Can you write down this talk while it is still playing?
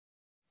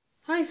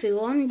Hi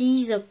everyone,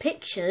 these are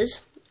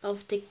pictures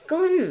of the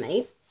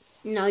Goanimate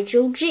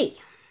nitrog G.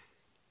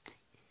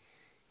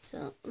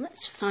 So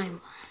let's find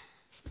one.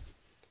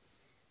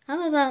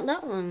 How about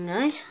that one,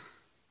 guys?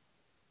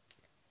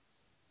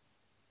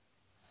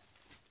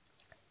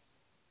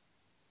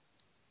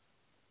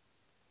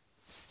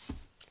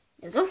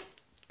 There we go.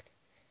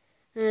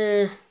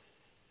 There's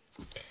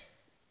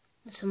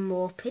some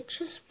more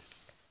pictures.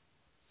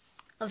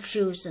 I've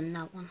chosen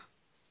that one.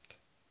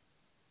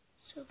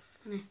 So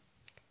funny.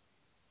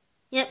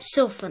 Yep,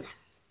 so funny.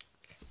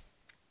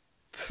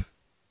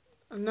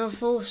 And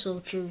I've also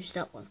choose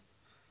that one.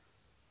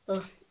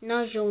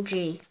 Nigel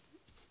G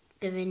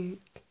giving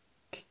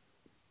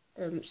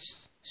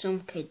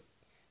some kid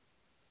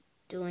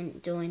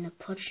doing a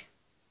punch.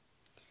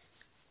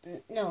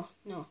 No,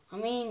 I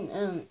mean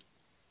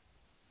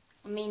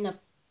a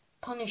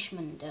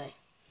punishment day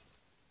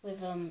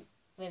with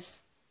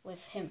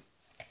him.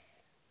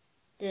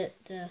 The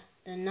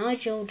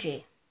Nigel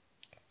G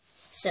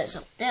says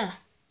up there.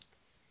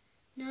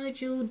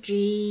 Nigel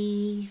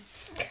G.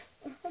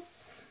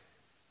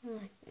 I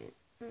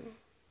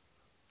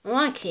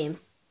like him.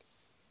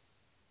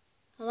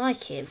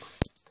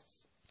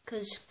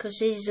 Cause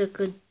he's a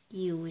good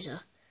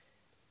user.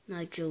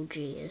 Nigel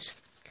G is.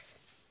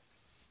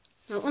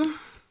 That one?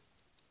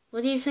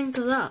 What do you think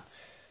of that?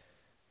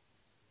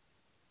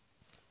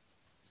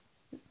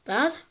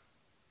 Bad?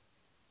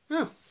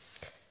 Oh.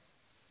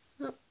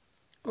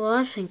 Well,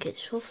 I think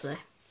it's lovely.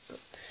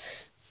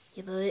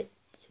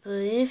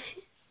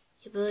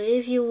 But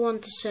if you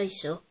want to say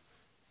so,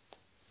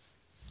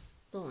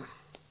 go on.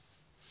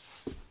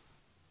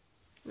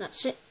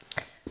 That's it.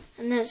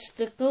 And that's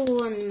the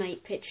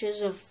Goanimate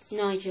pictures of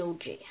Nigel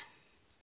G.